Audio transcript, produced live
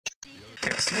We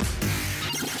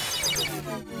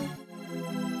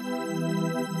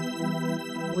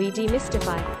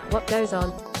demystify what goes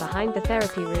on behind the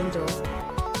therapy room door.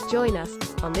 Join us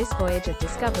on this voyage of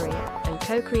discovery and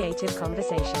co-creative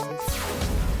conversations.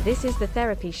 This is the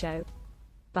Therapy Show,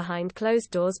 Behind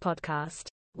Closed Doors podcast,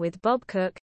 with Bob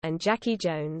Cooke and Jacci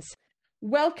Jones.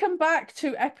 Welcome back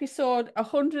to episode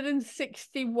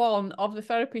 161 of the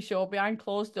Therapy Show Behind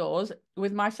Closed Doors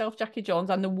with myself, Jacci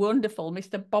Jones, and the wonderful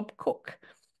Mr. Bob Cooke.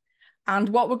 And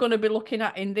what we're going to be looking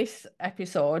at in this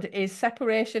episode is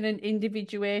separation and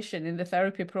individuation in the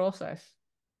therapy process.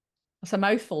 That's a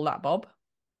mouthful, that, Bob.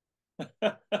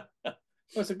 Well,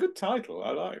 it's a good title.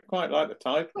 Quite like the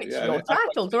title. It's your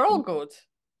titles are all good.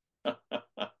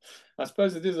 I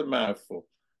suppose it is a mouthful.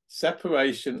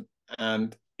 Separation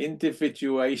and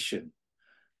individuation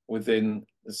within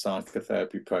the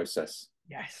psychotherapy process.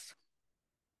 Yes.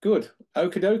 Good.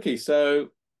 Okie dokie. So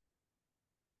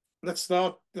let's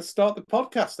start the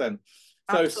podcast then.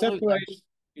 So Absolutely.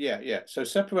 separation. So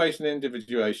separation and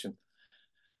individuation.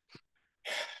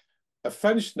 A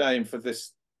French name for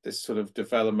this sort of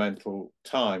developmental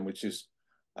time, which is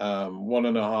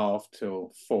 1.5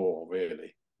 till 4,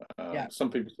 really. Some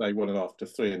people say 1.5 to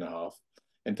 3.5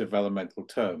 in developmental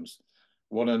terms.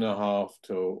 1.5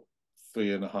 to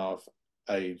 3.5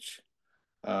 age.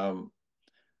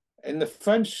 In the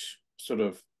French sort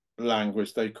of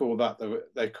language, they call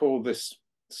this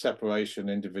separation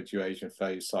individuation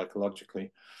phase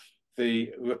psychologically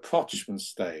the rapprochement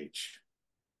stage.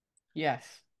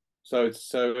 Yes. So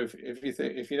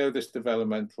if you know this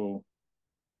developmental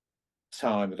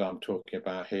time that I'm talking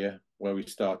about here, where we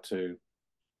start to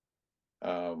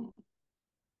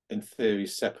in theory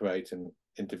separate and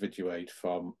individuate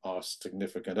from our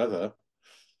significant other,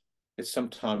 it's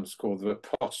sometimes called the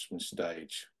rapprochement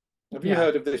stage. Have you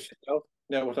heard of this yourself?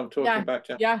 Know what I'm talking about,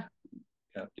 Jack? Yeah.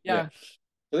 So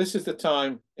this is the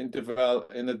time in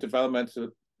the developmental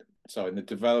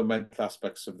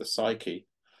aspects of the psyche.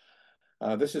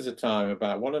 This is a time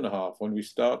about 1.5 when we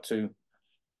start to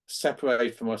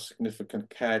separate from our significant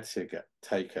caretaker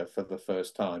for the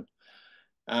first time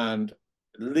and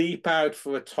leap out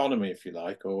for autonomy, if you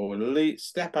like, or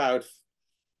step out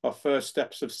our first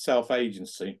steps of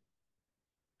self-agency.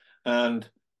 And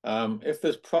if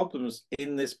there's problems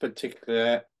in this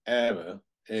particular era,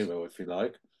 if you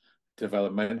like,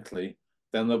 developmentally,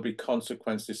 then there'll be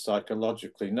consequences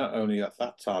psychologically, not only at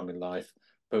that time in life,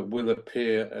 but will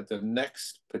appear at the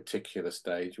next particular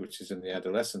stage, which is in the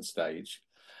adolescent stage,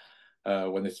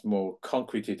 when it's more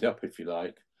concreted up, if you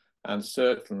like. And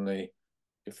certainly,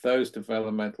 if those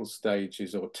developmental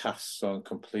stages or tasks aren't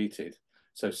completed,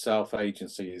 so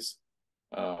self-agency is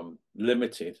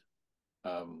limited,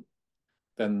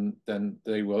 then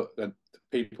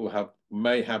people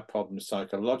may have problems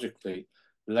psychologically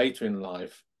later in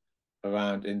life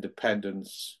around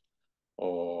independence,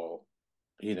 or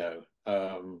being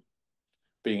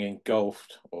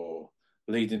engulfed, or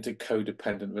leading to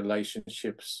codependent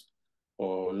relationships,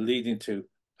 or leading to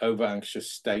over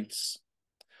anxious states.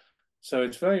 So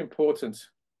it's very important,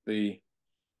 these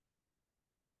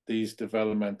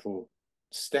developmental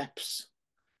steps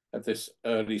at this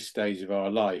early stage of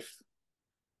our life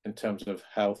in terms of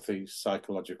healthy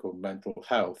psychological mental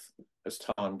health as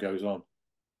time goes on.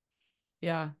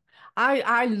 Yeah.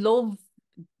 I love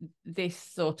this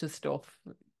sort of stuff.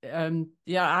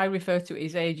 I refer to it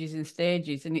as ages and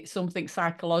stages, and it's something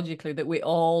psychologically that we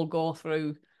all go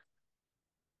through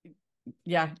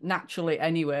naturally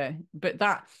anyway. But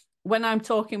that, when I'm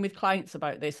talking with clients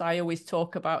about this, I always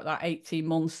talk about that 18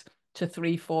 months to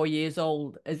 3-4 years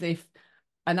old, as if,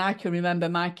 and I can remember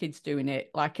my kids doing it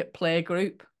like at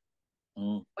playgroup,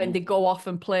 when they go off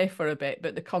and play for a bit,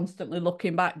 but they're constantly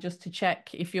looking back just to check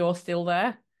if you're still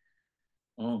there.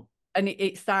 And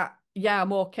it's that,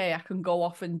 I'm okay, I can go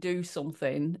off and do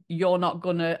something. You're not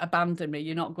going to abandon me.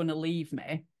 You're not going to leave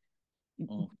me.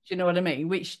 Do you know what I mean?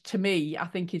 Which to me, I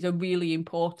think is a really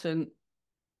important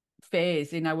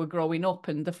phase in our growing up,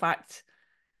 and the fact,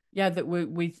 that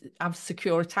we have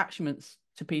secure attachments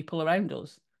to people around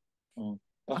us.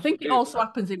 I think it also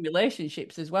happens in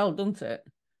relationships as well, doesn't it?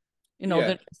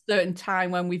 That a certain time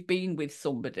when we've been with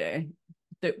somebody,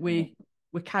 that we're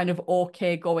kind of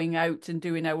okay going out and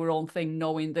doing our own thing,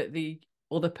 knowing that the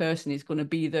other person is going to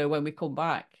be there when we come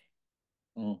back.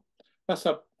 That's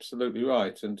absolutely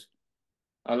right. And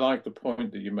I like the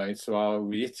point that you made, so I'll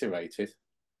reiterate it,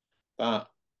 that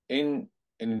in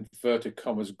inverted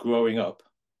commas, growing up,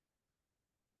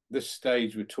 this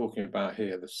stage we're talking about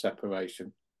here, the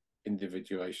separation,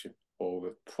 individuation, or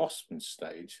the rapprochement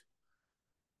stage,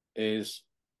 is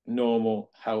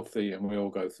normal, healthy, and we all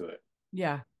go through it.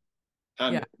 Yeah.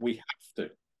 And we have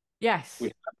to. Yes. We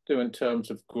have to in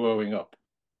terms of growing up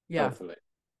healthily.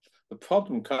 The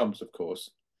problem comes, of course,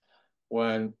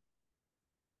 when,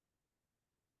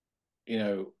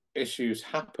 issues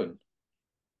happen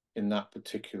in that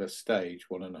particular stage,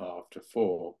 1.5 to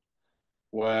 4,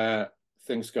 where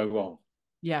things go wrong.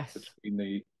 Yes. Between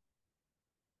the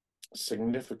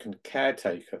significant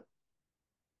caretaker,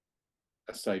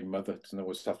 I say mother, it doesn't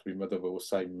always have to be mother, but we'll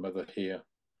say mother here,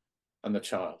 and the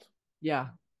child. Yeah.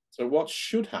 So what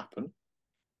should happen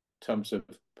in terms of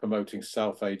promoting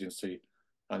self-agency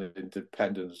and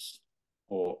independence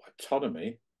or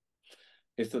autonomy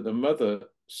is that the mother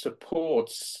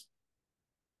supports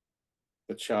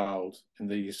the child in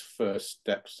these first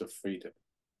steps of freedom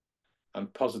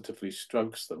and positively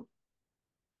strokes them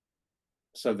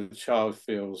so that the child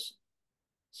feels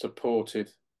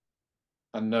supported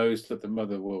and knows that the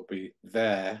mother will be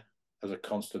there as a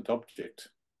constant object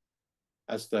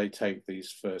as they take these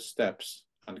first steps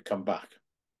and come back.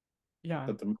 Yeah.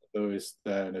 That the mother is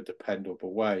there in a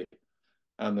dependable way,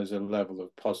 and there's a level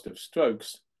of positive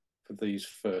strokes for these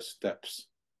first steps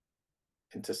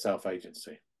into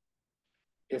self-agency.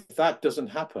 If that doesn't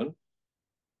happen,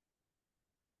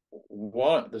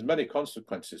 there's many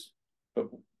consequences, but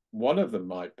one of them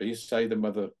might be, say, the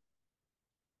mother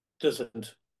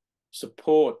doesn't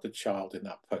support the child in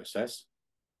that process,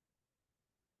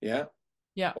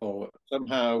 or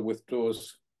somehow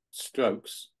withdraws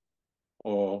strokes,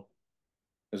 or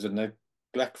there's a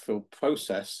neglectful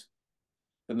process,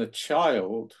 then the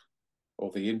child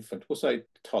or the infant, we'll say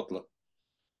toddler,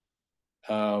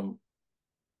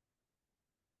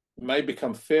 may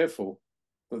become fearful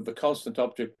that the constant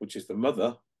object, which is the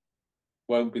mother,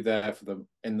 won't be there for them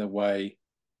in the way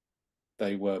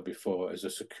they were before as a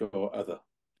secure other.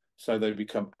 So they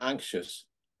become anxious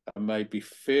and may be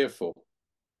fearful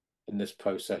in this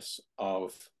process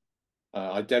of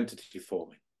identity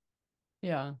forming.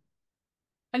 Yeah.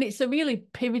 And it's a really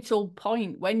pivotal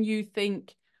point when you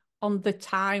think on the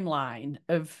timeline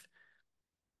of,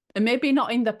 and maybe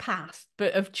not in the past,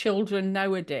 but of children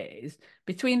nowadays,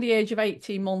 between the age of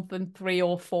 18 months and 3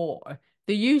 or 4,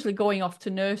 they're usually going off to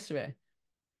nursery.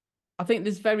 I think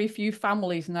there's very few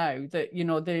families now that,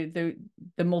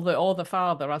 the mother or the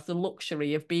father has the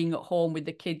luxury of being at home with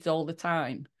the kids all the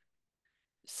time.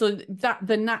 So that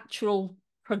the natural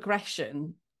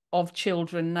progression of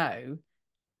children now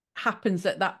happens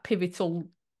at that pivotal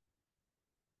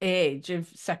age of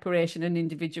separation and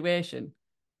individuation.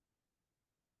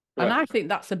 Right. And I think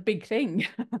that's a big thing.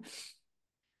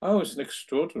 Oh, it's an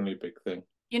extraordinarily big thing.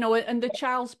 And the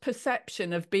child's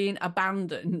perception of being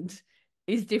abandoned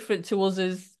is different to us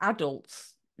as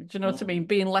adults. Do you know what I mean?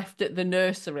 Being left at the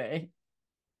nursery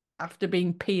after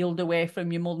being peeled away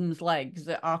from your mum's legs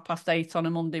at 8:30 on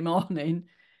a Monday morning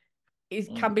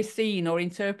can be seen or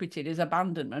interpreted as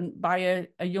abandonment by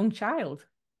a young child.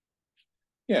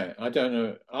 Yeah, I don't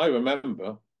know. I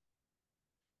remember,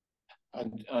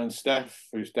 and Steph,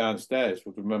 who's downstairs,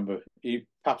 would remember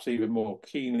perhaps even more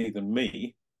keenly than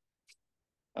me,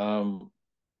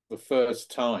 the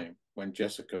first time when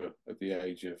Jessica, at the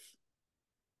age of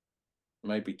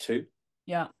maybe 2,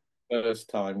 first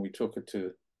time we took her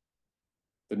to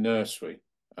the nursery,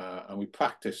 and we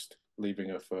practiced leaving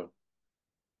her for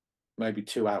maybe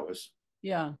 2 hours.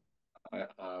 Yeah.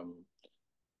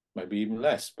 Maybe even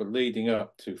less, but leading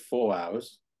up to 4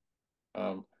 hours.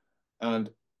 And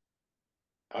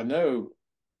I know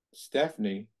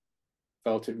Stephanie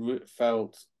felt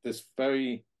this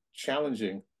very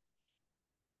challenging,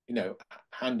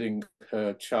 handing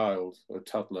her child or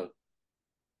toddler,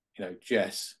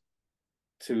 Jess,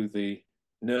 to the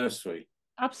nursery.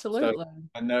 Absolutely. So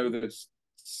I know that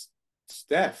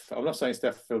Steph, I'm not saying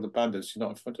Steph felt abandoned, she's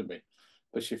not in front of me,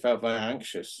 but she felt very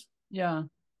anxious. Yeah.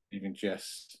 Leaving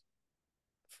Jess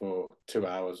for 2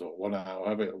 hours or 1 hour,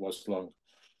 however it was long.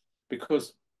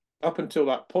 Because up until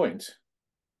that point,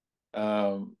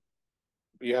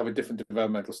 you have a different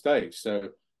developmental stage. So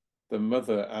the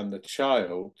mother and the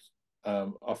child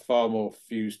are far more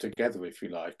fused together, if you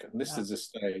like. And this is a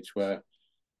stage where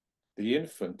the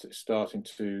infant is starting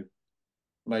to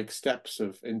make steps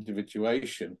of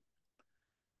individuation,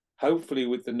 hopefully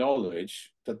with the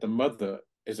knowledge that the mother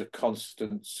is a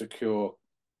constant, secure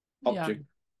object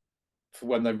for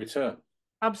when they return.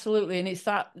 Absolutely. And it's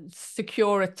that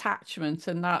secure attachment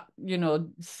and that,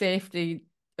 safety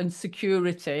and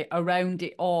security around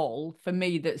it all, for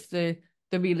me, that's the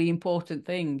really important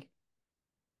thing.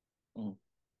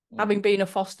 Having been a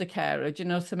foster carer, do you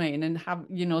know what I mean?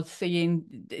 And seeing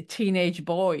teenage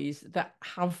boys that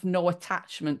have no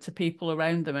attachment to people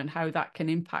around them and how that can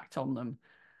impact on them.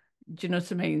 Do you know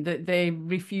what I mean? That they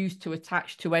refuse to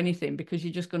attach to anything because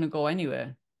you're just going to go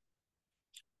anywhere.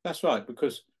 That's right,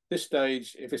 because this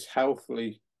stage, if it's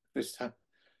healthily, this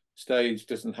stage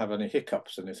doesn't have any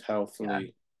hiccups and is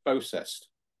healthily processed,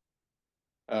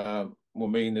 will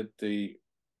mean that the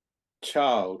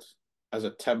child as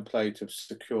a template of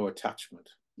secure attachment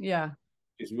Yeah,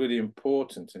 is really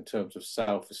important in terms of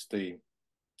self-esteem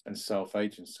and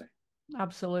self-agency.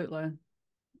 absolutely.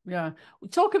 Yeah.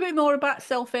 Talk a bit more about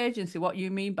self-agency, what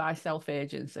you mean by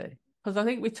self-agency, because I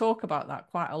think we talk about that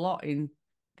quite a lot in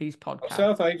these podcasts.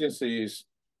 Self-agency is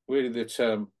really the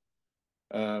term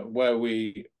where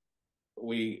we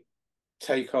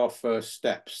take our first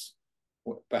steps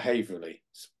behaviorally.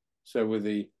 So we're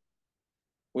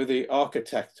the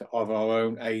architect of our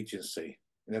own agency.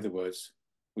 In other words,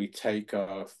 we take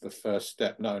the first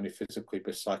step, not only physically,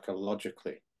 but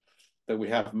psychologically, that we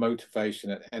have motivation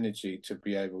and energy to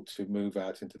be able to move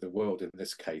out into the world in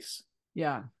this case.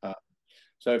 Yeah.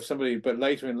 So if somebody, but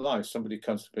later in life, somebody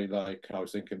comes to be like, I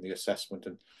was thinking the assessment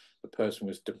and the person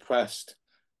was depressed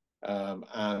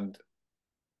and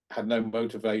had no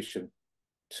motivation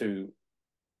to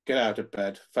get out of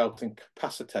bed, felt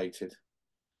incapacitated,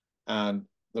 and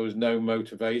there was no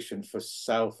motivation for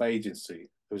self-agency.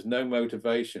 There was no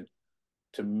motivation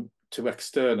to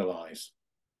externalize.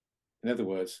 In other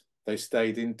words, they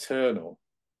stayed internal,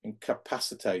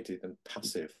 incapacitated and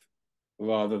passive,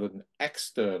 rather than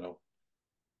external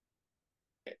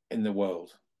in the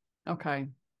world. Okay.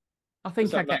 I think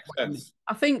Does I that get make what you mean. sense?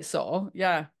 I think so.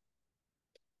 Yeah.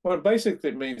 Well, basically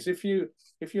it means if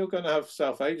you're going to have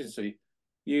self-agency,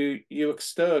 you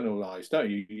externalize, don't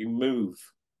you? You move.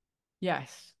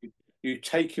 Yes. You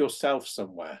take yourself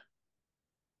somewhere.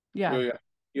 Yeah.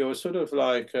 You're sort of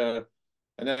like an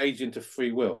agent of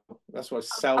free will. That's what I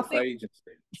think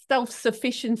self-agency.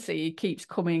 self-sufficiency keeps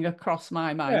coming across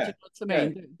my mind. Do Yeah, you know what I yeah.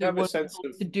 mean? You That have a we're sense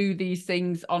able of, to do these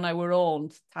things on our own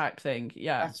type thing.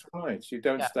 Yeah. that's right. You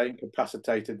don't Yeah. stay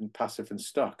incapacitated and passive and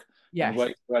stuck and Yes.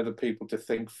 wait for other people to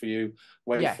think for you,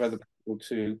 wait Yes. for other people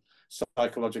to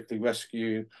psychologically rescue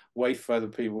you, wait for other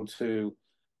people to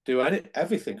do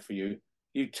everything for you.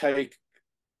 You take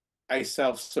a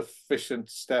self-sufficient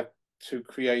step to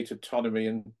create autonomy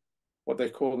and what they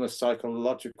call in the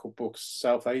psychological books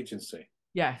self-agency.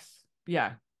 Yes.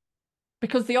 Yeah.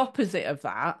 Because the opposite of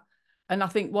that, and I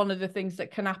think one of the things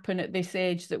that can happen at this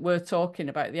age that we're talking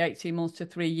about, the 18 months to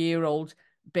 3-year-old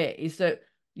bit, is that,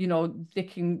 you know,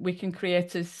 we can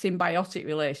create a symbiotic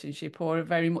relationship or a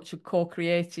very much a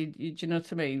co-created, do you know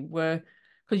what I mean? Where,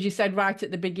 because you said right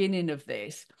at the beginning of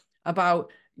this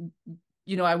about,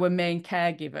 you know, our main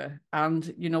caregiver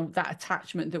and, you know, that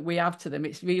attachment that we have to them,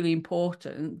 it's really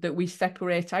important that we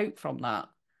separate out from that.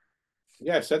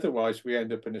 Yes, otherwise we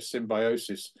end up in a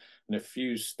symbiosis, in a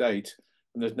fused state,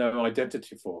 and there's no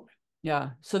identity for me.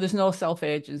 Yeah. So there's no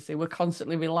self-agency. We're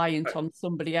constantly reliant on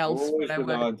somebody We're else always for our,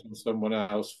 reliant on someone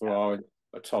else for our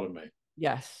autonomy.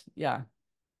 yes, yeah.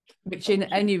 Which in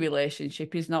any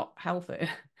relationship is not healthy.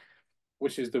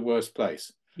 Which is the worst place.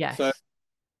 So Yes.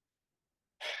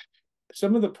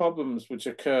 some of the problems which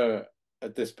occur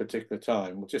at this particular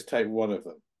time, we'll just take one of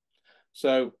them.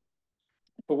 So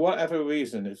for whatever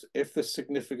reason, if the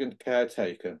significant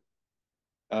caretaker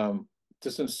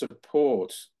doesn't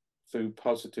support through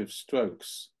positive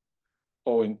strokes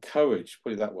or encourage,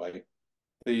 put it that way,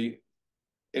 the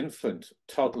infant,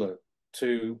 toddler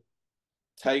to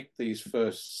take these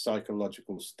first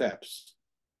psychological steps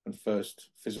and first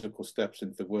physical steps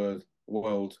into the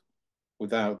world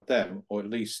without them, or at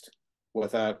least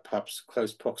without perhaps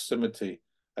close proximity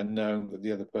and knowing that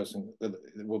the other person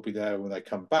will be there when they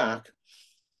come back,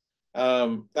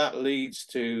 that leads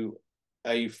to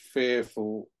a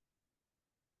fearful,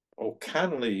 or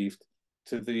can lead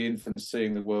to the infant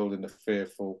seeing the world in a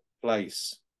fearful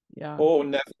place, Yeah. or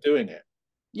never doing it.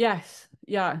 Yes.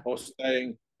 Yeah. Or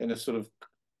staying in a sort of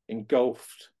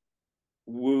engulfed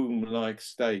womb-like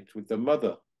state with the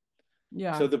mother.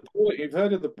 Yeah. So you've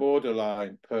heard of the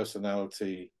borderline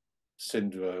personality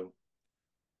syndrome,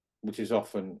 which is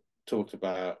often talked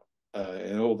about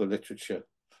in all the literature.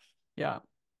 Yeah.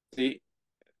 The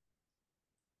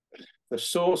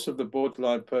source of the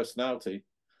borderline personality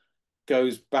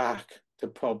goes back to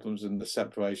problems in the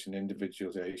separation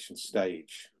individuation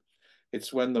stage.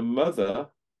 It's when the mother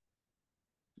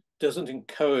doesn't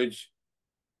encourage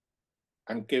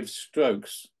and give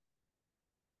strokes,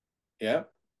 yeah,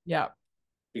 Yeah.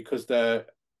 because they're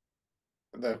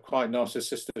quite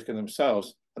narcissistic in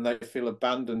themselves, and they feel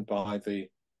abandoned by the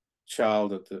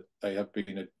child that they have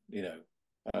been,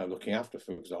 looking after,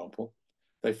 for example.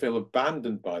 they feel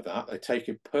abandoned by that. They take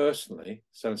it personally.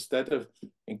 So instead of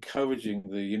encouraging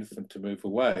the infant to move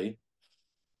away,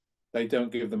 they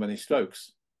don't give them any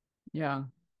strokes. Yeah.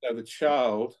 So the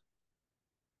child,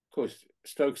 of course,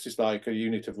 strokes is like a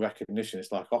unit of recognition.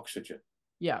 It's like oxygen.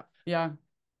 Yeah. Yeah.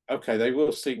 Okay, they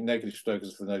will seek negative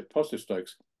strokes for no positive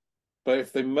strokes. But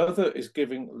if the mother is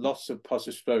giving lots of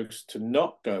positive strokes to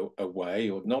not go away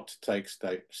or not to take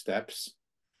steps,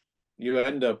 you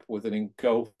end up with an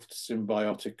engulfed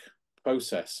symbiotic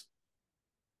process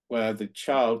where the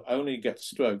child only gets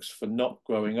strokes for not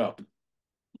growing up.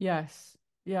 Yes.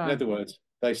 In Yeah. other words,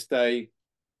 they stay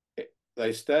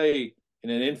in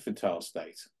an infantile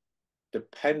state,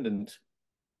 dependent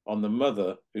on the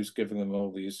mother who's giving them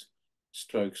all these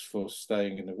strokes for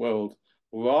staying in the world,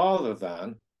 rather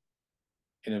than,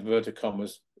 in inverted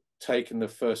commas, taking the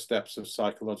first steps of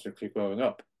psychologically growing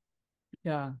up.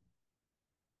 Yeah.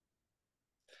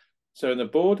 So in the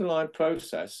borderline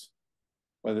process,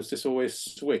 where there's this always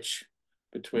switch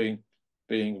between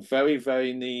being very,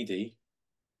 very needy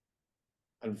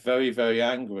and very, very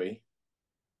angry,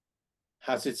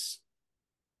 has its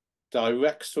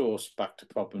direct source back to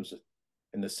problems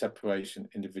in the separation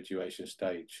individuation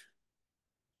stage.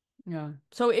 Yeah.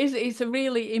 So it's a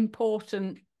really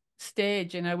important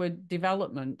stage in our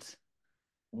development.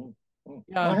 Mm, mm.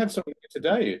 Yeah. I had somebody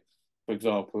today, for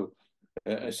example,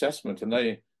 assessment, and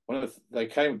they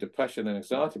came with depression and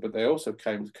anxiety, but they also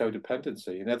came with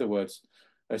codependency. In other words,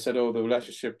 they said, "Oh, the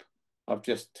relationship I've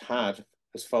just had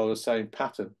has followed the same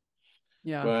pattern,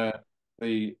 Yeah. where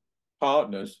the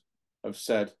partners have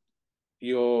said,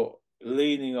 'You're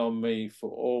leaning on me for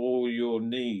all your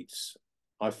needs.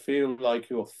 I feel like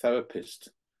your therapist.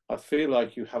 I feel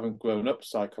like you haven't grown up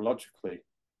psychologically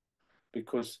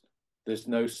because there's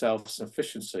no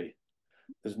self-sufficiency.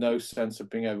 There's no sense of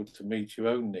being able to meet your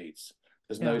own needs.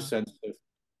 There's no Yeah. sense of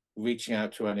reaching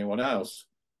out to anyone else.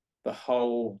 The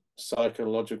whole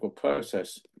psychological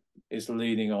process is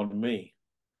leaning on me.'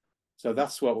 So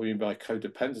that's what we mean by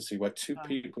codependency, where two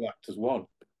people act as one.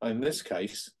 And in this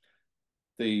case,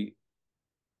 the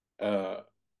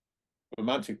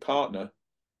romantic partner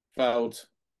felt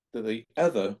that the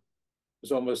other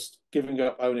was almost giving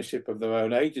up ownership of their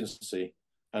own agency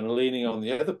and leaning on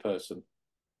the other person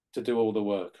to do all the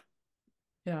work.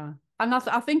 Yeah. And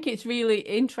I think it's really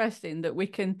interesting that we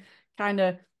can kind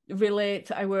of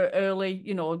relate our early,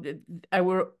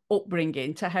 our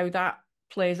upbringing to how that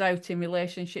plays out in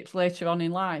relationships later on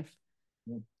in life.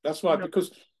 That's right,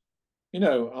 because, you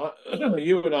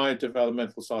and I are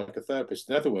developmental psychotherapists.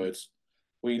 In other words,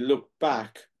 we look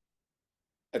back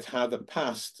at how the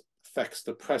past affects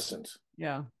the present.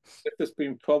 Yeah. If there's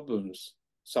been problems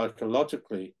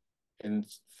psychologically in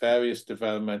various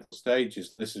developmental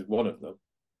stages, this is one of them.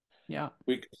 Yeah.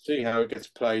 We can see how it gets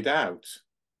played out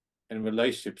in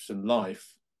relationships and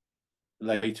life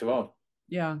later on.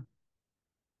 Yeah.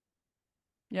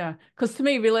 Yeah. Because to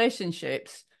me,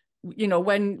 relationships,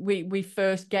 when we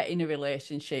first get in a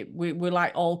relationship, we're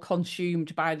like all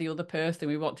consumed by the other person.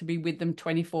 We want to be with them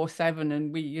 24/7,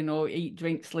 and we, eat,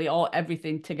 drink, sleep, all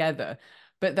everything together.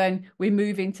 But then we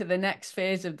move into the next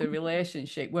phase of the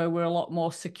relationship where we're a lot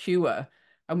more secure,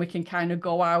 and we can kind of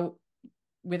go out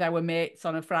with our mates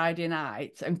on a Friday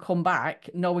night and come back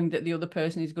knowing that the other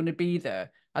person is going to be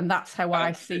there. And that's how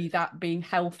I see that being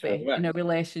healthy in a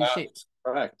relationship. That's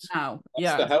correct. Now.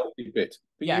 That's the healthy bit.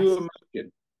 But Yes. you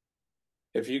imagine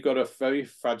if you got a very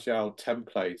fragile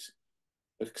template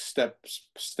that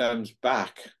stems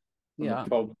back from the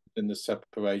problem in the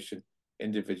separation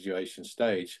individuation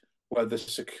stage, where the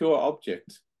secure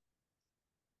object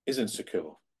isn't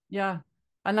secure. Yeah.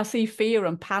 And I see fear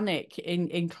and panic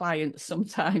in clients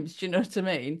sometimes, do you know what I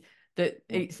mean? That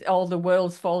it's all the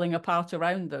world's falling apart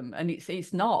around them, and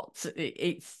it's not.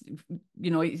 It's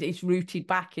rooted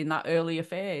back in that earlier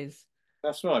phase.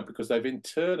 That's right, because they've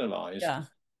internalized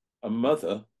a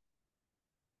mother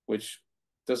which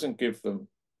doesn't give them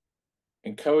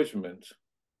encouragement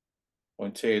or,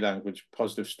 in TA language,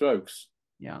 positive strokes.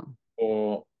 Yeah.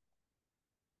 Or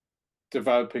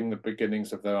developing the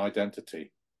beginnings of their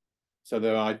identity. So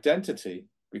their identity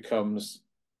becomes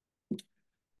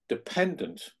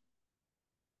dependent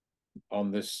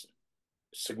on this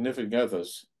significant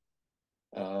other's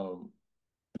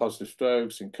positive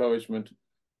strokes, encouragement,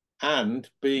 and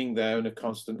being there in a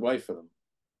constant way for them.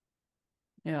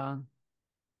 Yeah.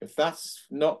 If that's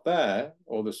not there,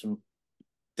 or there's some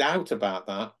doubt about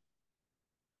that,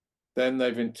 then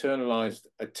they've internalized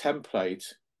a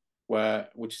template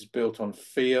which is built on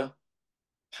fear,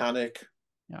 panic,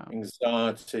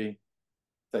 anxiety,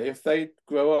 that if they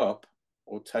grow up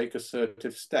or take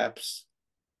assertive steps,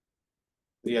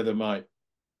 the other might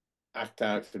act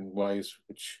out in ways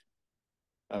which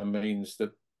means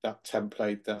that that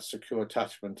template, that secure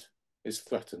attachment is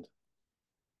threatened.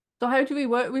 So how do we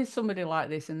work with somebody like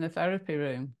this in the therapy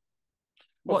room?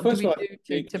 Well, What do first we of all, do you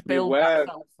need to to be build that aware.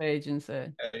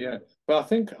 self-agency? Yeah, but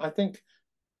I think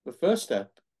the first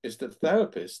step is that the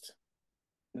therapist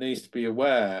needs to be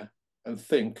aware and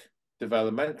think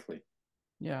developmentally.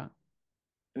 Yeah.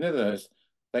 In other words,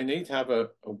 they need to have a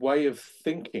way of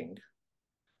thinking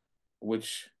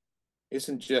which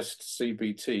isn't just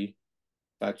CBT,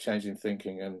 about changing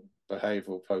thinking and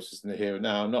behavioral processes in the here and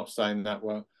now. I'm not saying that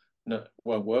won't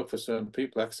work for certain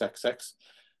people, XXX,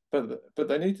 but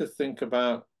they need to think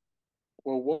about,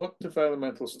 well, what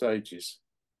developmental stages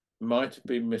might have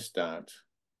been missed out,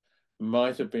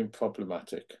 might have been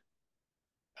problematic,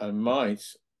 and might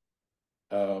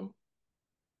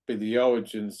be the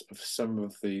origins of some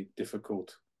of the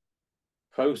difficult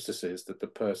processes that the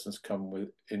person's come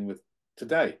in with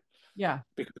today. Yeah.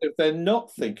 Because if they're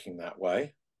not thinking that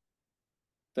way,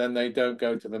 then they don't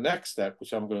go to the next step,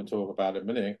 which I'm going to talk about in a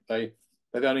minute. They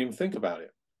don't even think about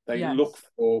it. They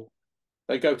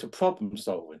they go to problem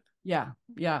solving. Yeah,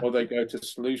 yeah. Or they go to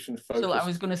solution focused. So I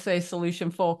was going to say solution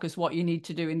focus, what you need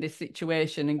to do in this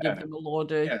situation, and give them a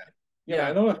load of yeah.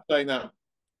 And I'm not saying that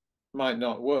might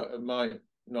not work, might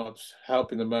not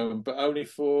help in the moment, but only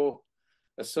for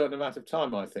a certain amount of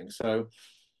time, I think. So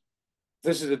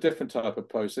this is a different type of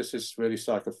approach. This is really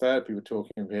psychotherapy we're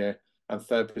talking here, and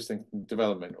therapists thinking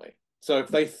developmentally. So if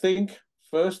they think,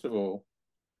 first of all,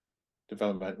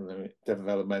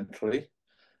 developmentally,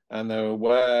 and they're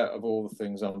aware of all the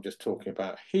things I'm just talking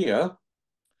about here,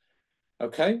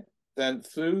 okay, then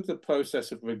through the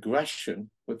process of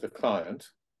regression with the client,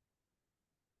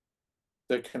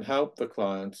 they can help the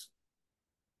client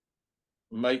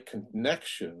make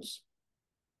connections,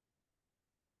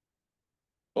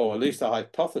 or at least a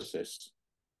hypothesis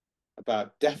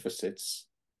about deficits,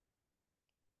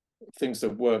 things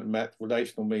that weren't met,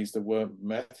 relational needs that weren't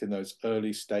met in those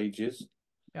early stages.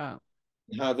 Yeah.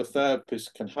 How the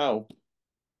therapist can help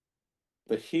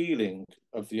the healing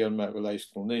of the unmet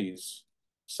relational needs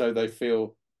so they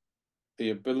feel the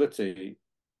ability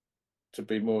to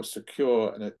be more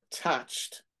secure and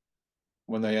attached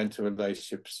when they enter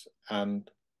relationships and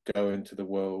go into the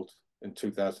world in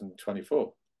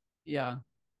 2024. Yeah.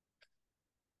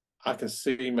 I can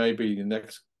see maybe the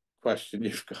next question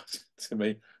you've got to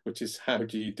me, which is how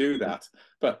do you do that?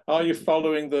 But are you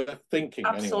following the thinking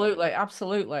Absolutely, anyway?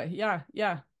 absolutely. Yeah,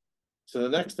 yeah. So the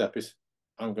next step is,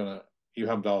 you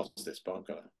haven't asked this, but I'm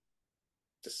gonna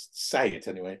just say it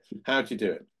anyway. How do you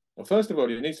do it? Well, first of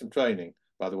all, you need some training,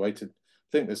 by the way, to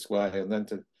think this way, and then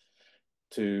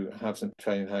to have some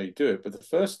training how you do it. But the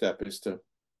first step is to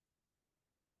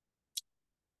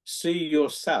see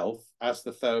yourself as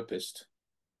the therapist,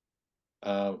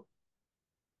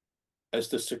 as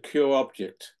the secure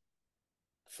object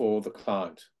for the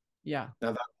client. Yeah.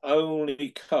 Now that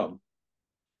only come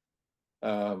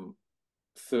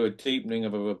through a deepening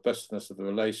of a robustness of the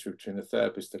relationship between the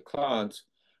therapist and the client,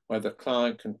 where the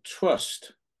client can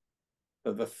trust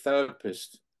that the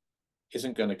therapist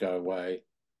isn't going to go away.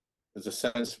 There's a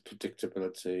sense of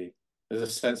predictability. There's a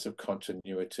sense of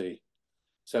continuity.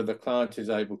 So the client is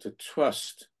able to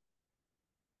trust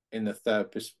in the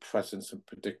therapist's presence and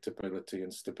predictability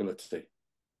and stability.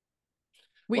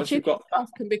 Which in itself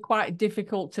can be quite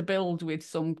difficult to build with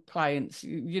some clients.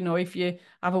 You know, if you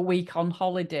have a week on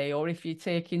holiday or if you're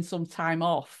taking some time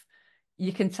off,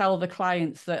 you can tell the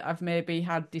clients that I've maybe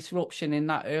had disruption in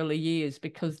that early years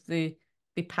because they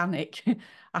panic.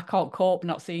 I can't cope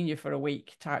not seeing you for a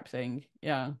week type thing.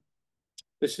 Yeah.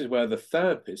 This is where the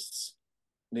therapist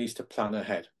needs to plan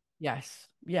ahead. Yes,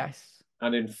 yes.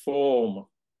 And inform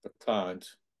the client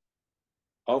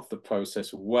of the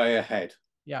process way ahead.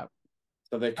 Yeah.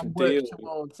 So they can work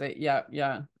towards it. Yeah,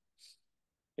 yeah.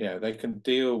 Yeah, they can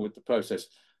deal with the process.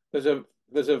 It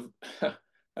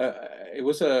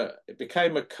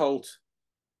became a cult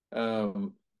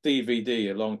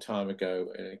DVD a long time ago.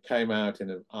 It came out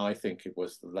I think it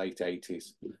was the late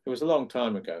 80s. It was a long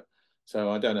time ago.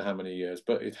 So I don't know how many years,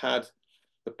 but it had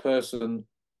the person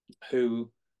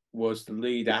who was the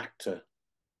lead actor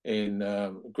in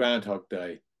Groundhog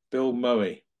Day, Bill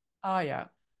Murray. Oh, yeah.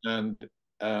 And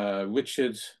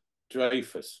Richard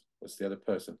Dreyfuss was the other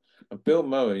person. And Bill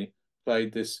Murray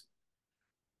played this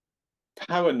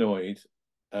paranoid,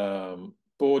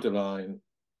 borderline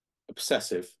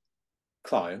obsessive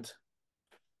client.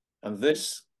 And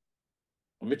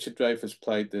Richard Dreyfuss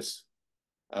played this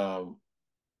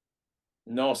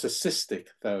narcissistic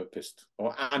therapist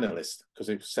or analyst, because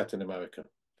it was set in America.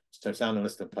 So it's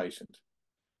analyst and patient.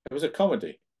 It was a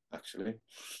comedy, actually.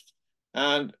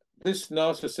 And this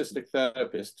narcissistic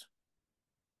therapist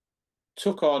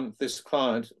took on this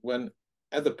client when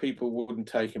other people wouldn't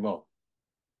take him on.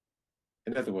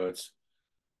 In other words,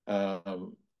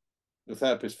 the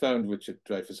therapist phoned Richard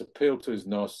Dreyfuss, appealed to his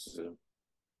narcissism,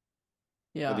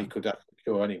 that he could actually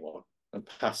cure anyone, and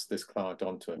passed this client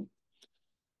on to him.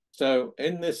 So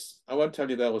in this, I won't tell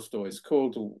you the whole story. It's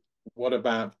called "What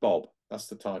About Bob?" That's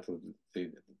the title of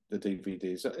the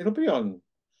DVD. So it'll be on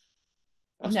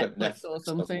Netflix or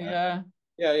something. Somewhere.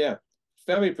 Yeah.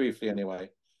 Very briefly, anyway.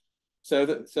 So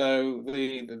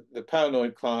the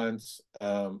paranoid clients,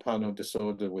 paranoid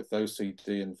disorder with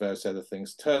OCD and various other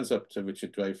things, turns up to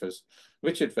Richard Dreyfuss.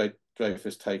 Richard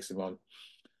Dreyfuss takes him on.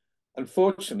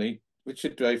 Unfortunately,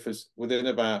 Richard Dreyfuss, within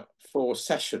about 4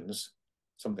 sessions,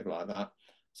 something like that,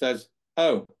 says,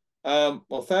 "Oh,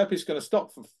 well, therapy's going to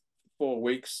stop for 4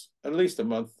 weeks, at least a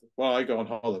month, while I go on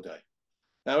holiday."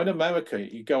 Now, in America,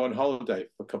 you go on holiday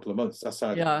for a couple of months. That's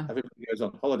how everybody goes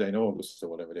on holiday in August or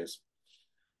whatever it is.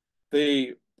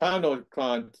 The paranoid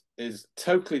client is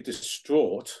totally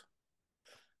distraught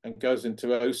and goes into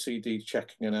OCD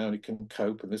checking and how he can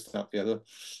cope and this, that, the other.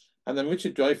 And then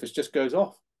Richard Dreyfuss just goes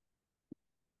off.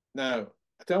 Now,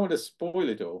 I don't want to spoil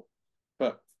it all,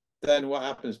 but then what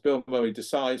happens, Bill Murray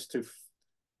decides to,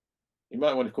 you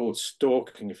might want to call it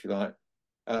stalking, if you like,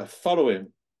 follow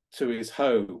him to his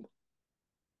home.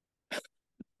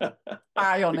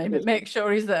 Spy on him, make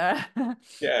sure he's there.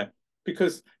 Yeah,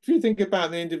 because if you think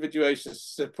about the individuation,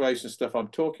 separation stuff I'm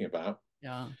talking about,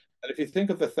 and if you think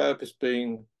of the therapist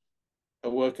being a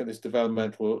work at this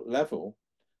developmental level,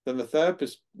 then the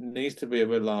therapist needs to be a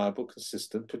reliable,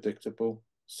 consistent, predictable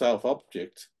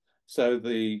self-object, so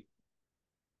the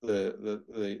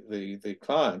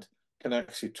client can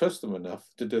actually trust them enough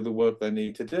to do the work they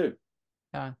need to do.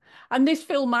 Yeah, and this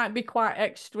film might be quite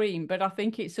extreme, but I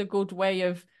think it's a good way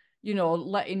of, you know,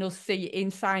 letting us see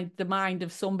inside the mind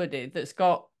of somebody that's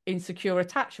got insecure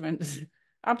attachments.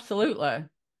 Absolutely.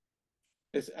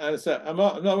 I'm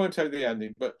not going to tell you the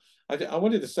ending, but I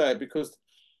wanted to say it because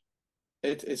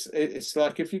it's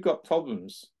like, if you've got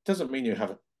problems, it doesn't mean you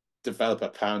have develop a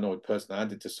paranoid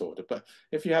personality disorder, but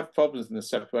if you have problems in the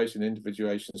separation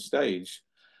individuation stage,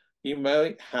 you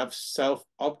may have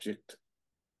self-object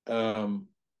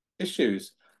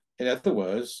issues. In other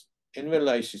words, in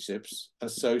relationships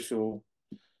and social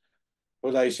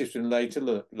relationships in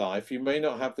later life, you may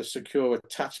not have the secure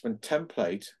attachment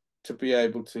template to be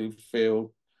able to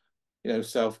feel, you know,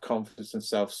 self-confidence and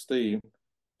self-esteem,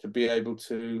 to be able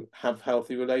to have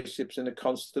healthy relationships in a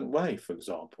constant way, for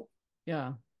example.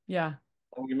 Yeah.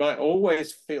 Or you might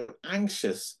always feel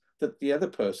anxious that the other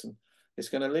person is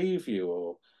going to leave you,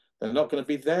 or they're not going to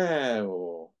be there,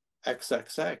 or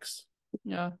XXX.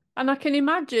 Yeah. And I can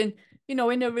imagine, you know,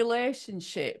 in a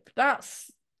relationship,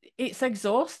 it's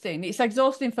exhausting. It's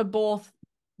exhausting for both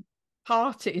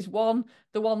parties. One,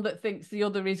 the one that thinks the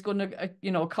other is going to,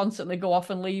 you know, constantly go off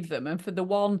and leave them. And for the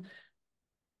one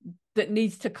that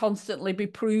needs to constantly be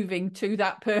proving to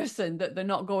that person that they're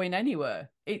not going anywhere.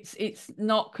 It's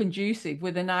not conducive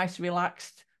with a nice,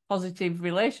 relaxed, positive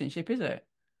relationship, is it?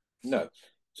 No.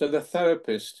 So the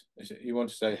therapist, you want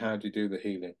to say, how do you do the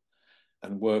healing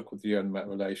and work with the unmet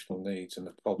relational needs and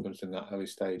the problems in that early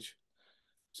stage?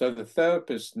 So the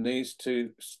therapist needs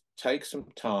to take some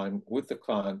time with the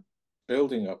client,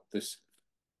 building up this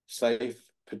safe,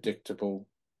 predictable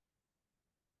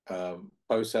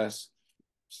process.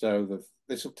 So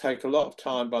this will take a lot of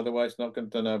time, by the way. It's not going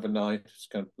to be done overnight. It's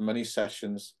going to be many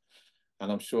sessions, and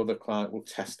I'm sure the client will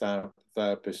test out the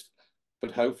therapist,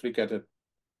 but hopefully get a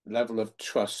level of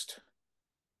trust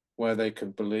where they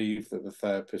can believe that the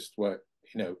therapist,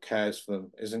 cares for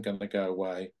them, isn't going to go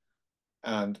away,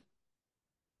 and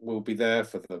will be there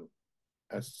for them.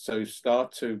 And so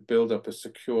start to build up a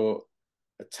secure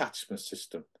attachment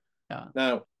system. Yeah.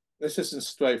 Now, this isn't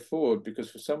straightforward,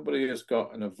 because for somebody who's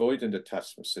got an avoidant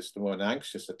attachment system or an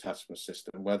anxious attachment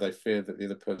system where they fear that the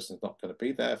other person's not going to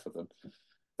be there for them,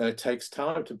 then it takes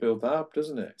time to build that up,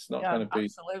 doesn't it? It's not going to be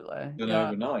done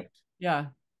overnight. Yeah.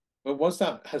 But once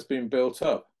that has been built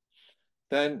up,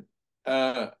 then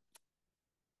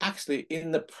actually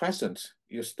in the present,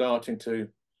 you're starting to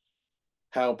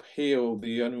help heal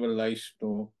the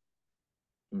unrelational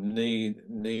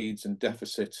needs and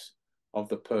deficits of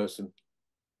the person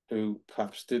who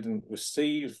perhaps didn't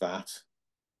receive that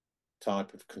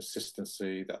type of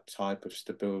consistency, that type of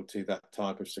stability, that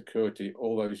type of security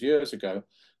all those years ago.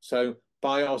 So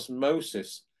by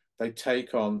osmosis, they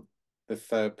take on the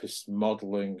therapist's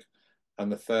modeling and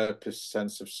the therapist's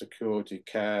sense of security,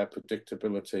 care,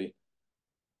 predictability,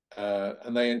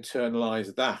 and they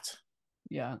internalize that.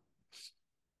 Yeah.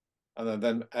 And are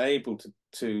then able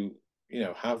to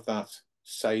have that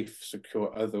safe,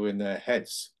 secure other in their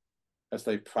heads as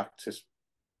they practice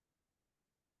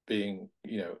being,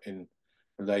 in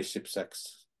relationship,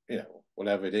 sex,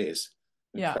 whatever it is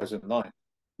in present life.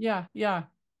 Yeah.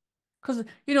 Because,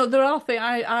 there are things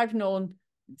I've known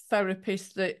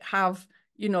therapists that have,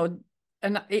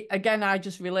 and again, I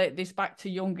just relate this back to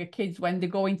younger kids when they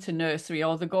go into nursery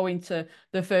or they go into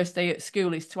the first day at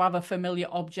school, is to have a familiar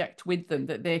object with them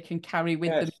that they can carry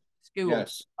with them to school,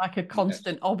 like a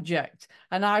constant object.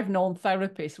 And I've known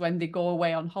therapists when they go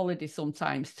away on holiday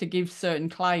sometimes to give certain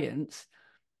clients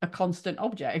a constant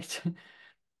object.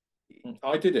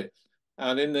 I did it.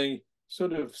 And in the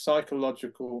sort of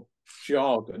psychological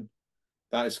jargon,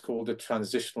 that is called a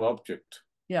transitional object.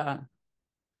 Yeah.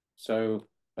 So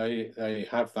they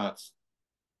have that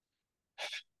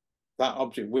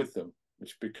object with them,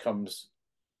 which becomes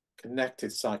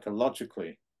connected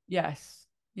psychologically. Yes.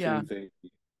 Yeah. To the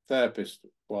therapist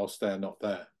whilst they're not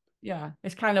there. Yeah,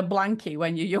 it's kind of blanky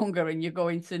when you're younger and you go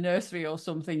into nursery or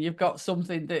something. You've got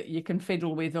something that you can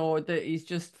fiddle with or that is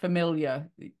just familiar.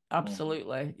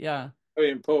 Absolutely, yeah.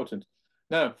 Very important.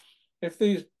 Now, if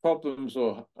these problems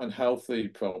or unhealthy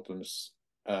problems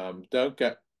don't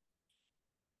get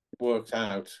worked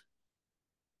out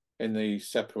in the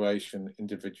separation,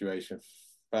 individuation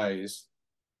phase,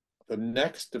 the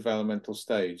next developmental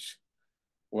stage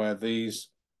where these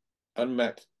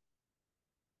unmet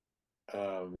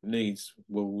needs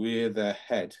will rear their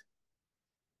head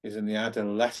is in the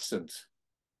adolescent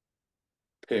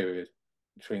period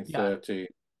between 30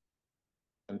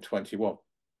 and 21.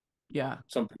 Yeah.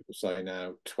 Some people say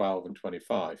now 12 and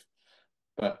 25.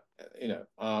 But,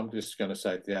 I'm just going to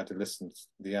say the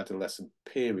adolescent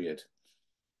period,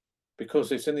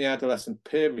 because it's in the adolescent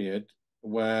period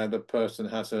where the person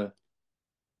has a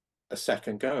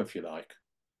second go, if you like,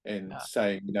 in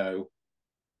saying no,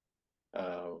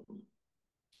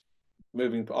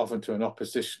 moving often to an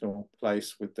oppositional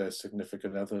place with their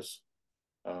significant others,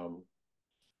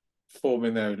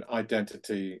 forming their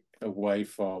identity away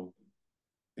from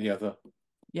the other.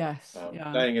 Yes.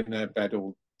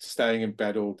 Staying in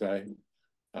bed all day,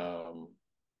 or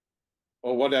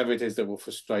whatever it is that will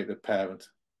frustrate the parent.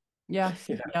 Yes.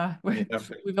 Yeah.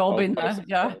 We've all been there.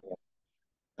 Yeah.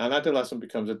 And adolescent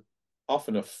becomes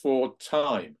often a fraught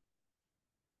time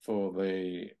for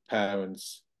the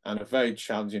parents and a very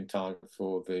challenging time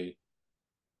for the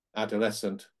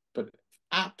adolescent, but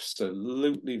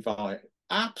absolutely vital,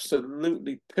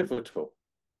 absolutely pivotal.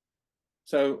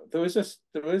 So there is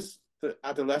the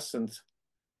adolescent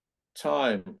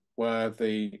time where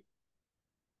the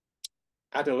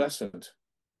adolescent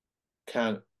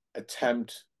can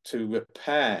attempt to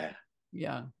repair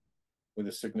with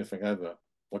a significant other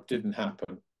what didn't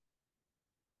happen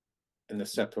in the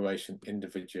separation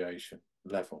individuation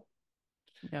level.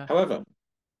 Yeah. However,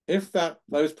 if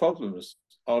those problems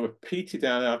are repeated in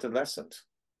adolescent,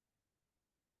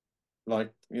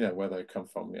 like where they come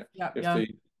from, if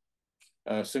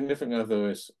the significant other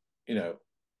is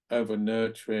over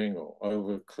nurturing or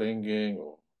over clinging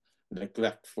or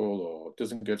neglectful or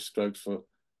doesn't give strokes for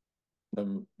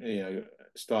them,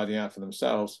 starting out for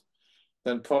themselves,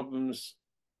 then problems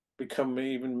become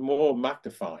even more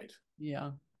magnified.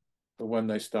 Yeah. For when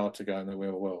they start to go in the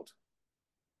real world.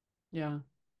 Yeah.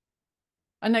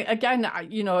 And again,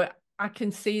 I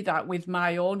can see that with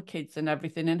my own kids and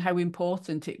everything and how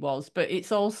important it was. But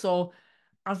it's also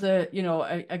as a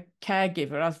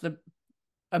caregiver, as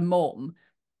a mum,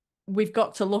 we've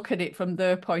got to look at it from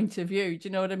their point of view. Do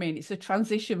you know what I mean? It's a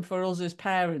transition for us as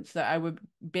parents that our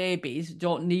babies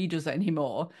don't need us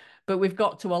anymore, but we've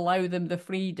got to allow them the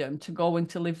freedom to go and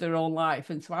to live their own life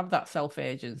and to have that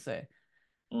self-agency.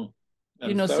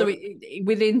 So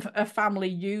within a family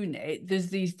unit, there's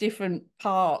these different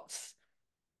parts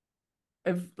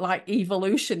of like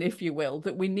evolution, if you will,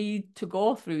 that we need to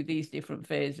go through these different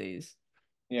phases.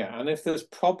 Yeah, and if there's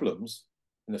problems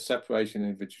in the separation and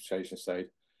individuation stage,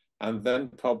 and then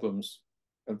problems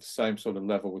at the same sort of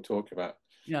level we're talking about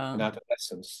in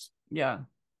adolescence,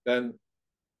 then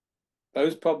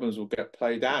those problems will get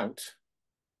played out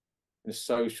in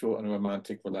social and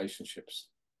romantic relationships.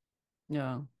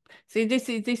 Yeah. See, this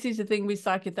is the thing with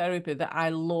psychotherapy that I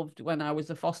loved when I was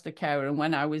a foster carer and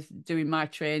when I was doing my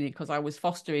training, because I was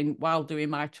fostering while doing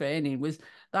my training, was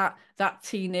that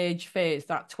teenage phase,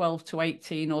 that 12 to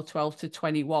 18 or 12 to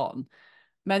 21,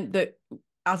 meant that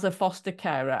as a foster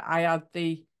carer, I had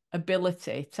the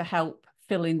ability to help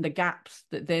fill in the gaps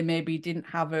that they maybe didn't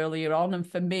have earlier on. And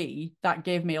for me, that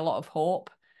gave me a lot of hope.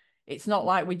 It's not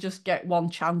like we just get one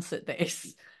chance at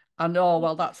this. And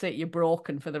well, that's it, you're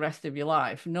broken for the rest of your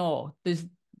life. No,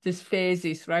 there's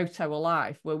phases throughout our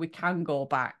life where we can go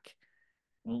back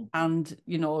and,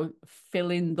 you know,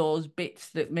 fill in those bits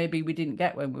that maybe we didn't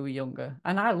get when we were younger.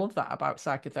 And I love that about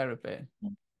psychotherapy.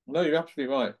 No, you're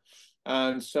absolutely right.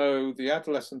 And so the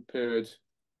adolescent period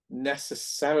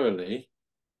necessarily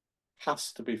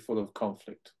has to be full of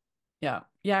conflict. Yeah.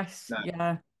 Yes. Now,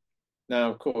 Yeah. now,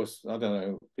 of course, I don't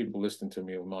know, people listening to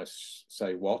me might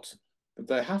say what, but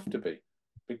they have to be,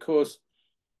 because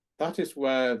that is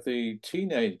where the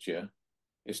teenager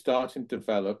is starting to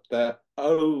develop their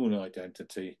own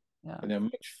identity in a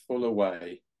much fuller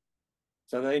way.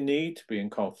 So they need to be in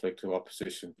conflict or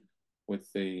opposition with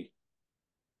the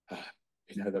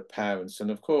parents.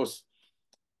 And of course,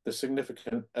 the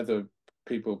significant other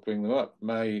people bring them up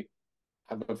may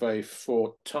have a very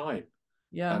fraught time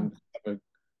and have a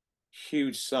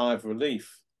huge sigh of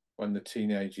relief when the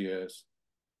teenage years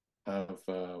have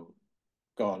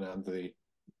gone and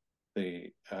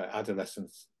the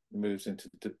adolescence moves into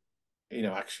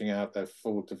acting out their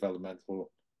full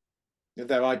developmental,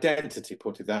 their identity,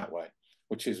 put it that way,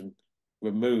 which is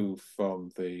removed from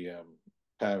the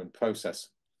parent process.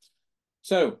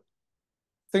 So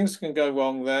things can go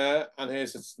wrong there. And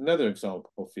here's another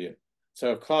example for you.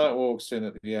 So a client walks in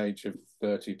at the age of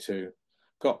 32,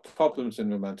 got problems in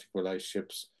romantic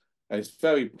relationships, is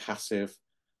very passive,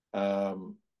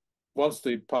 wants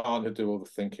the partner to do all the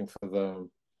thinking for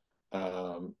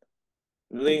them,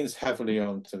 leans heavily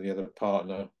onto the other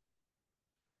partner.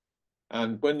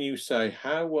 And when you say,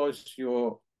 how was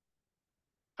your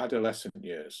adolescent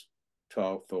years,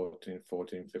 12, 13,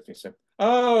 14, 15, 17?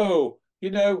 Oh,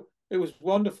 it was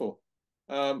wonderful.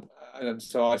 And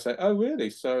so I say, oh, really?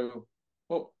 So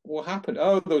what happened?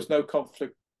 Oh, there was no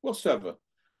conflict whatsoever.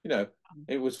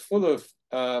 It was full of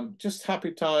just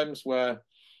happy times where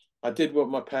I did what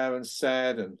my parents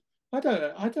said, and I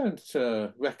don't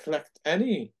recollect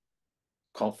any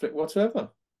conflict whatsoever.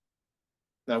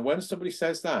 Now, when somebody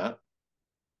says that,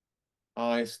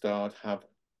 I start have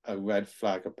a red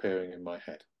flag appearing in my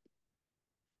head.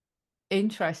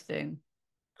 Interesting.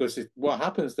 Because what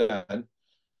happens then,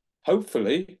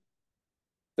 hopefully,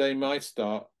 they might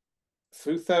start,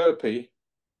 through therapy,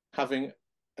 having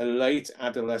a late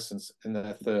adolescence in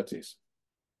their 30s.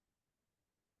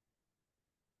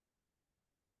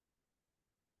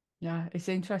 Yeah, it's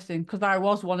interesting because I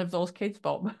was one of those kids,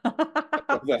 Bob.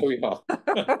 There we are.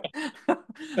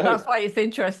 That's why it's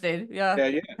interesting. Yeah.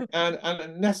 Yeah,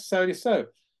 and necessarily so,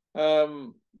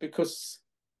 because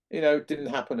it didn't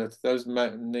happen at those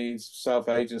needs,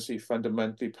 self-agency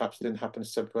fundamentally perhaps didn't happen.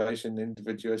 Separation,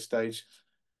 individual stage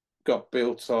got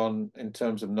built on in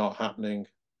terms of not happening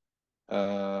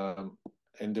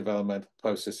in developmental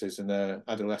processes in their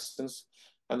adolescence,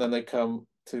 and then they come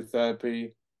to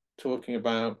therapy talking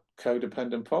about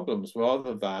codependent problems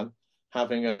rather than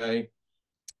having a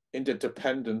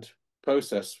interdependent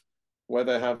process where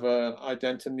they have an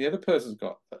identity and the other person's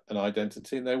got an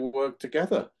identity and they work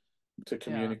together to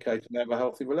communicate and have a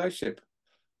healthy relationship.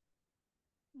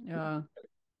 Yeah.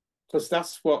 Because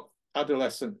that's what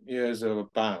adolescent years are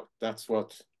about. That's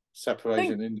what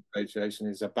separation and individuation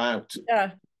is about.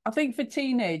 Yeah. I think for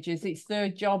teenagers, it's their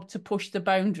job to push the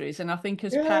boundaries. And I think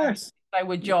as parents, it's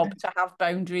our job to have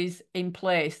boundaries in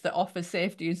place that offer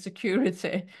safety and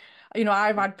security.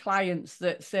 I've had clients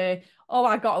that say, oh,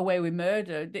 I got away with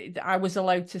murder. I was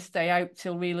allowed to stay out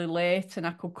till really late and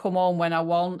I could come home when I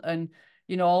want. And,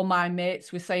 all my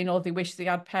mates were saying, oh, they wish they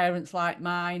had parents like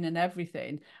mine and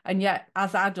everything. And yet,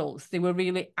 as adults, they were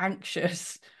really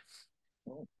anxious.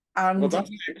 And well, that's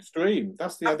the extreme.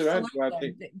 That's the other end.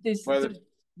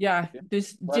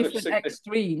 There's different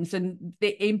extremes and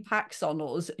the impacts on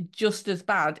us just as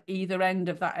bad either end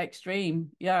of that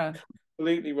extreme. Yeah.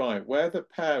 Completely right. Where the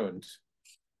parent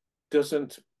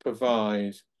doesn't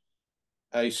provide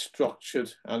a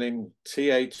structured and, in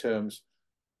TA terms,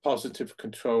 positive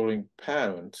controlling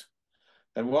parent,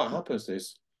 then what happens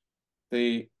is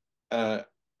the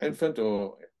infant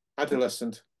or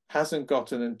adolescent hasn't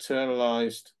got an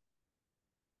internalized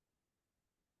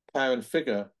parent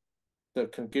figure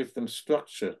that can give them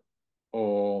structure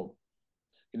or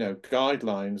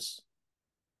guidelines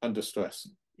under stress.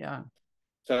 Yeah.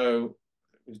 So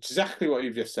exactly what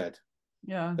you've just said.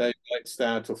 Yeah. They might stay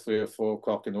out till 3 or 4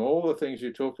 o'clock and all the things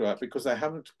you talked about because they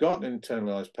haven't got an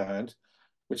internalized parent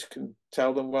which can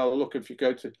tell them, well, look, if you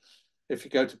go to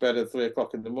bed at 3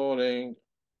 o'clock in the morning,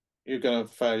 you're going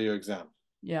to fail your exam.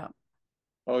 Yeah.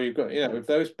 Or you've got, if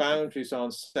those boundaries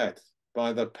aren't set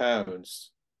by the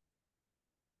parents,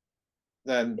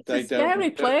 then it's a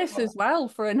scary place as well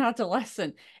for an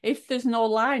adolescent. If there's no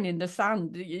line in the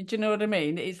sand, do you know what I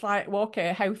mean? It's like, well,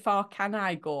 okay, how far can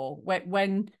I go?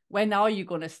 When are you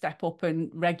going to step up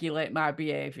and regulate my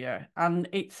behavior? And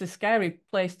it's a scary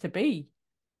place to be.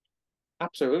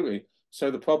 Absolutely. So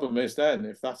the problem is then,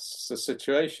 if that's the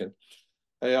situation,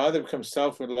 they either become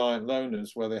self-reliant loners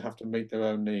where they have to meet their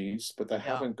own needs, but they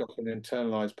haven't got an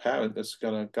internalized parent that's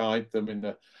going to guide them in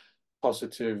a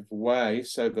positive way.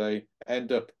 So they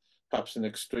end up perhaps in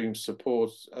extreme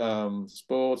sports, or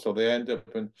they end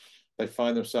up and they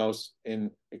find themselves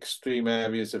in extreme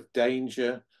areas of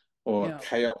danger or a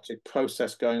chaotic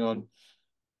process going on.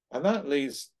 And that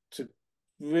leads to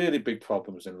really big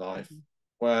problems in life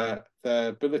where their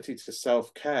ability to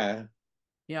self-care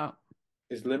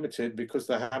is limited because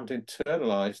they haven't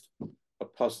internalized a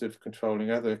positive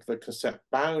controlling other that can set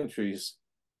boundaries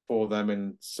for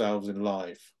themselves in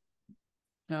life.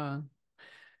 So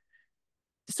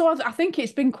I think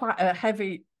it's been quite a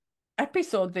heavy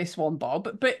episode, this one,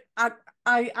 Bob, but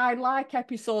I like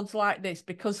episodes like this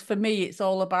because for me it's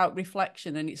all about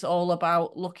reflection and it's all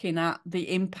about looking at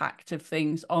the impact of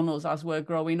things on us as we're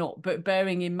growing up, but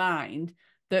bearing in mind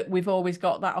that we've always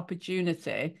got that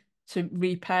opportunity to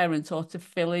reparent or to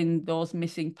fill in those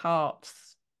missing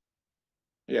parts.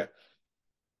 Yeah,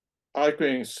 I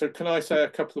agree. So can I say a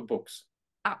couple of books?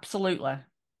 Absolutely.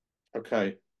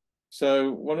 Okay,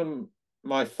 so one of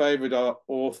my favorite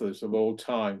authors of all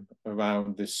time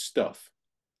around this stuff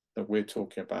that we're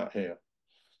talking about here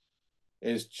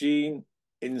is Jean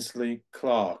Insley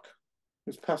Clark,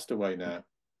 who's passed away now.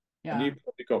 Yeah. And you've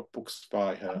probably got books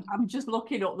by her. I'm just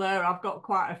looking up there. I've got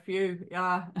quite a few.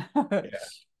 Yeah.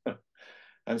 Yeah.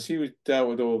 And she dealt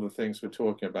with all the things we're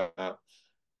talking about.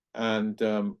 And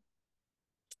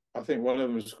I think one of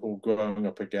them is called Growing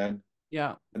Up Again.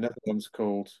 Yeah. Another one's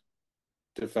called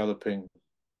Developing.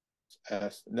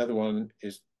 Another one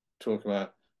is talking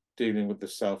about dealing with the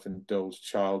self-indulged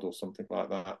child or something like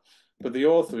that. But the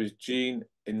author is Jean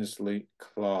Insley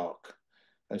Clark,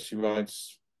 and she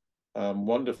writes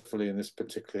wonderfully in this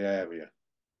particular area.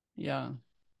 Yeah.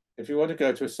 If you want to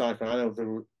go to a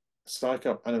psychoanalytical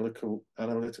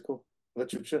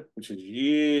literature, which is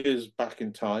years back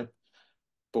in time,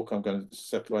 book I'm going to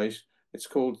separate, it's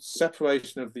called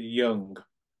Separation of the Young.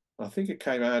 I think it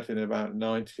came out in about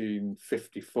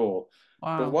 1954.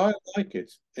 Wow. But why I like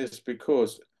it is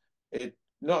because it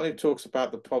not only talks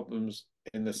about the problems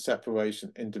in the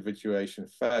separation, individuation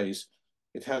phase,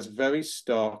 it has very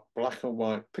stark black and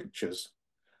white pictures,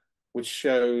 which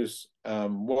shows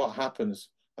what happens.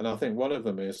 And I think one of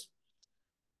them is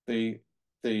the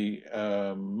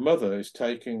mother is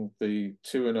taking the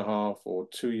 2.5 or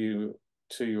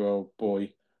 2-year-old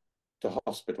boy to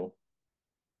hospital.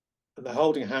 And they're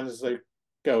holding hands as they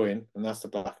go in, and that's the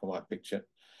black and white picture.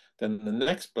 Then the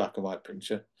next black and white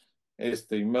picture is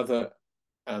the mother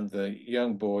and the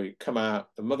young boy come out.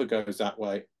 The mother goes that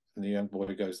way, and the young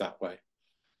boy goes that way.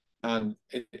 And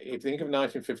if you think of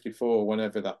 1954,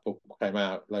 whenever that book came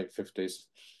out, late 50s,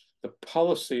 the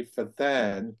policy for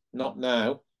then, not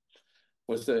now,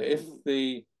 was that if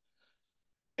the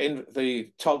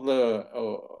toddler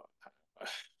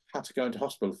had to go into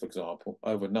hospital, for example,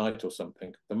 overnight or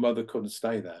something, the mother couldn't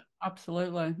stay there.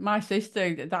 Absolutely. My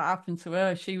sister, that happened to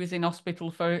her. She was in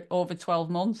hospital for over 12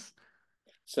 months.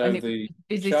 So the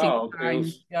child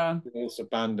feels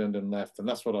abandoned and left. And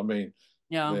that's what I mean.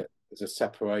 Yeah. There's a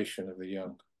separation of the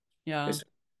young. Yeah.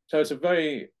 So it's a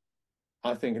very,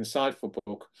 I think, insightful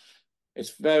book.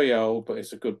 It's very old, but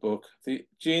it's a good book. The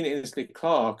Jean Insley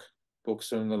Clark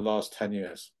books are in the last 10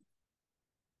 years.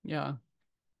 Yeah.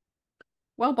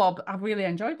 Well, Bob, I've really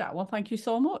enjoyed that one. Thank you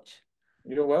so much.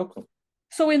 You're welcome.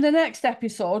 So in the next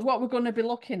episode, what we're going to be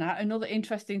looking at, another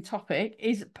interesting topic,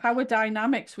 is power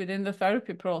dynamics within the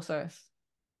therapy process.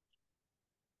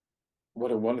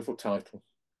 What a wonderful title.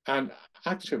 And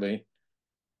actually,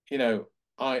 you know,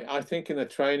 I think in the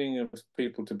training of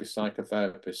people to be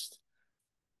psychotherapists,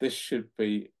 this should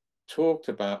be talked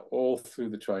about all through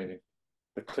the training,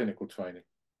 the clinical training,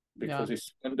 because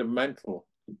it's fundamental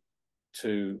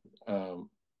to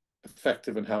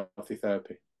effective and healthy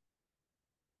therapy.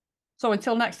 So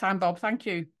until next time, Bob, thank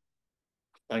you.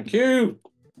 Thank you.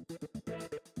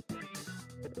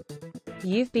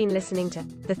 You've been listening to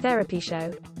The Therapy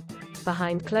Show,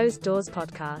 Behind Closed Doors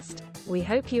podcast. We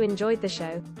hope you enjoyed the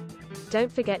show.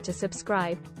 Don't forget to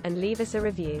subscribe and leave us a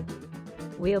review.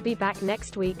 We'll be back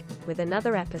next week with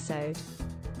another episode.